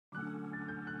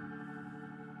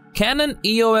Canon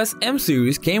EOS M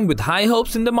Series came with high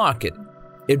hopes in the market.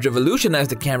 It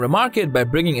revolutionized the camera market by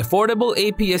bringing affordable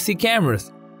APS-C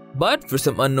cameras. But for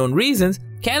some unknown reasons,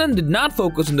 Canon did not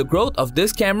focus on the growth of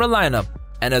this camera lineup,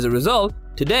 and as a result,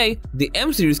 today the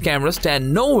M Series cameras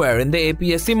stand nowhere in the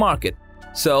APS-C market.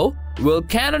 So, will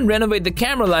Canon renovate the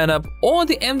camera lineup, or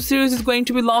the M Series is going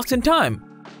to be lost in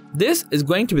time? This is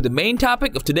going to be the main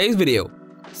topic of today's video.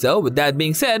 So with that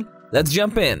being said, let's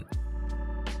jump in.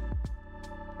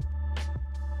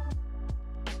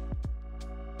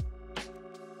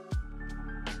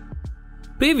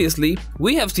 Previously,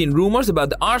 we have seen rumors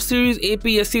about the R Series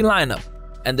APS-C lineup,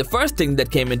 and the first thing that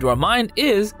came into our mind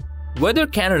is whether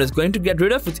Canon is going to get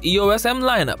rid of its EOS M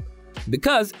lineup,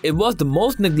 because it was the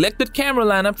most neglected camera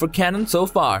lineup for Canon so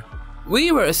far.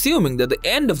 We were assuming that the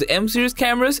end of the M Series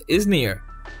cameras is near.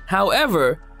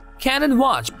 However, Canon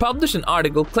Watch published an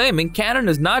article claiming Canon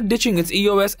is not ditching its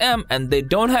EOS M and they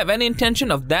don't have any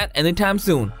intention of that anytime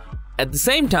soon. At the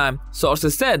same time,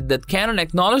 sources said that Canon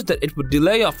acknowledged that it would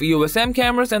delay off EOS M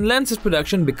cameras and lenses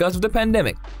production because of the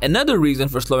pandemic. Another reason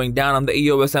for slowing down on the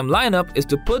EOS M lineup is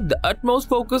to put the utmost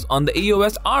focus on the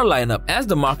EOS R lineup, as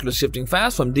the market is shifting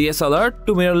fast from DSLR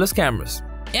to mirrorless cameras.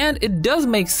 And it does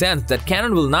make sense that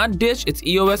Canon will not ditch its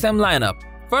EOS M lineup.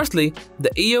 Firstly,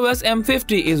 the EOS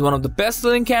M50 is one of the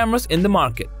best-selling cameras in the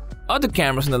market. Other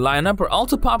cameras in the lineup are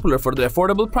also popular for their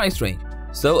affordable price range.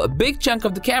 So a big chunk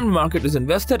of the camera market is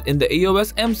invested in the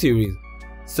EOS M series.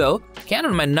 So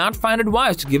Canon might not find it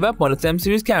wise to give up on its M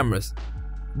series cameras.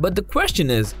 But the question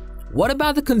is, what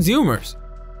about the consumers?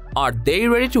 Are they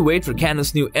ready to wait for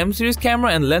Canon's new M series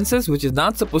camera and lenses, which is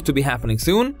not supposed to be happening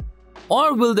soon?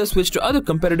 Or will they switch to other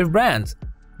competitive brands?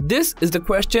 This is the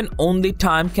question only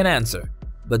time can answer.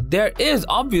 But there is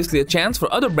obviously a chance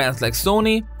for other brands like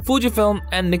Sony, Fujifilm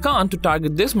and Nikon to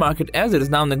target this market, as it is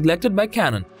now neglected by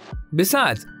Canon.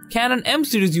 Besides, Canon M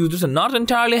series users are not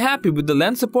entirely happy with the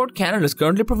lens support Canon is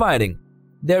currently providing.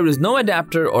 There is no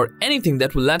adapter or anything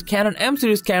that will let Canon M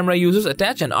series camera users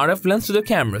attach an RF lens to their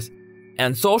cameras.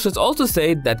 And sources also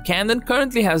say that Canon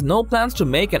currently has no plans to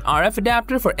make an RF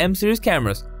adapter for M series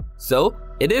cameras. So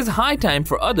it is high time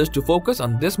for others to focus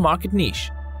on this market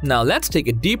niche. Now let's take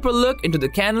a deeper look into the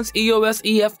Canon's EOS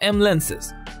EF M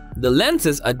lenses. The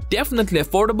lenses are definitely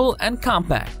affordable and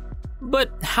compact.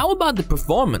 But how about the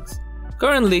performance?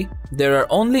 Currently, there are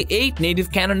only 8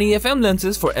 native Canon EF M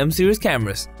lenses for M series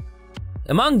cameras.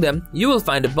 Among them, you will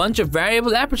find a bunch of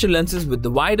variable aperture lenses with the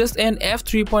widest end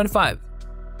f3.5.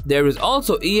 There is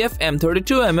also EF M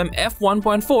 32mm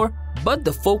f1.4, but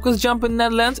the focus jump in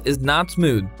that lens is not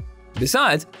smooth.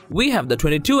 Besides, we have the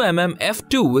 22mm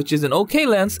f2, which is an okay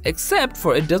lens except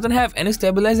for it doesn't have any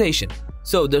stabilization.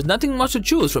 So there's nothing much to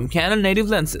choose from Canon native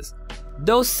lenses.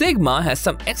 Though Sigma has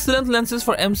some excellent lenses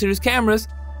for M series cameras,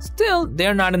 still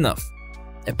they're not enough.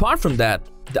 Apart from that,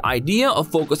 the idea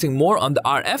of focusing more on the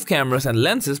RF cameras and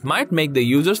lenses might make the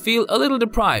users feel a little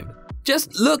deprived.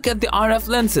 Just look at the RF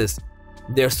lenses.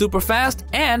 They're super fast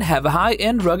and have a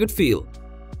high-end rugged feel.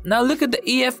 Now look at the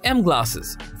EF M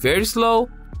glasses. Very slow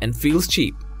and feels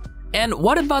cheap. And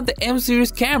what about the M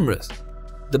series cameras?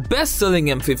 The best-selling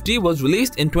M50 was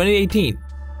released in 2018,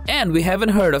 and we haven't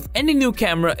heard of any new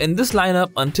camera in this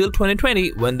lineup until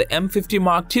 2020 when the M50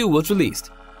 Mark II was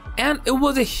released. And it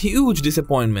was a huge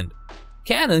disappointment.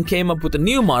 Canon came up with a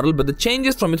new model, but the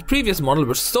changes from its previous model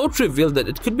were so trivial that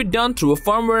it could be done through a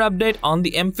firmware update on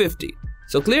the M50.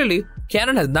 So clearly,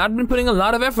 Canon has not been putting a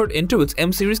lot of effort into its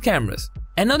M series cameras.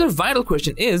 Another vital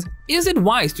question is it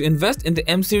wise to invest in the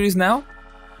M series now?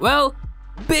 Well,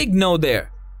 big no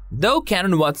there. Though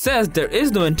Canon Watch says there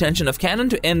is no intention of Canon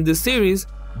to end this series,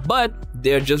 but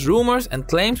they're just rumors and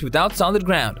claims without solid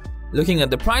ground. Looking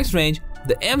at the price range,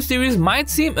 the M series might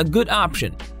seem a good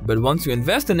option, but once you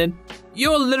invest in it,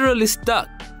 you're literally stuck.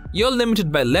 You're limited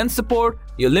by lens support,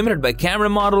 you're limited by camera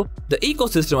model, the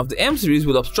ecosystem of the M series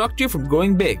will obstruct you from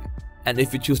growing big. And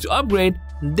if you choose to upgrade,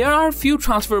 there are a few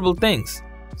transferable things.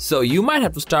 So you might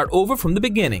have to start over from the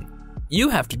beginning. You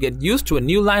have to get used to a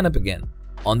new lineup again.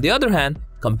 On the other hand,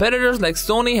 competitors like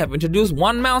Sony have introduced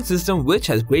one mount system which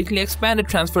has greatly expanded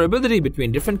transferability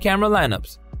between different camera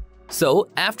lineups. So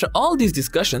after all these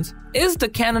discussions, is the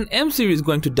Canon M series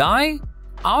going to die?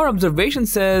 Our observation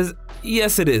says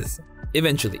yes, it is.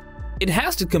 Eventually. It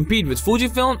has to compete with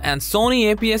Fujifilm and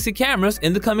Sony APS-C cameras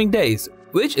in the coming days,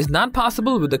 which is not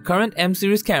possible with the current M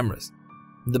series cameras.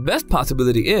 The best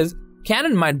possibility is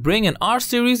Canon might bring an R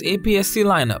series APS-C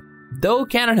lineup. Though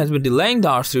Canon has been delaying the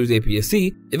R series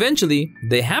APS-C, eventually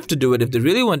they have to do it if they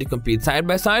really want to compete side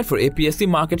by side for APS-C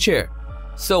market share.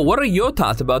 So what are your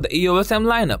thoughts about the EOS M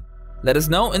lineup? Let us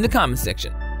know in the comment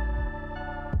section.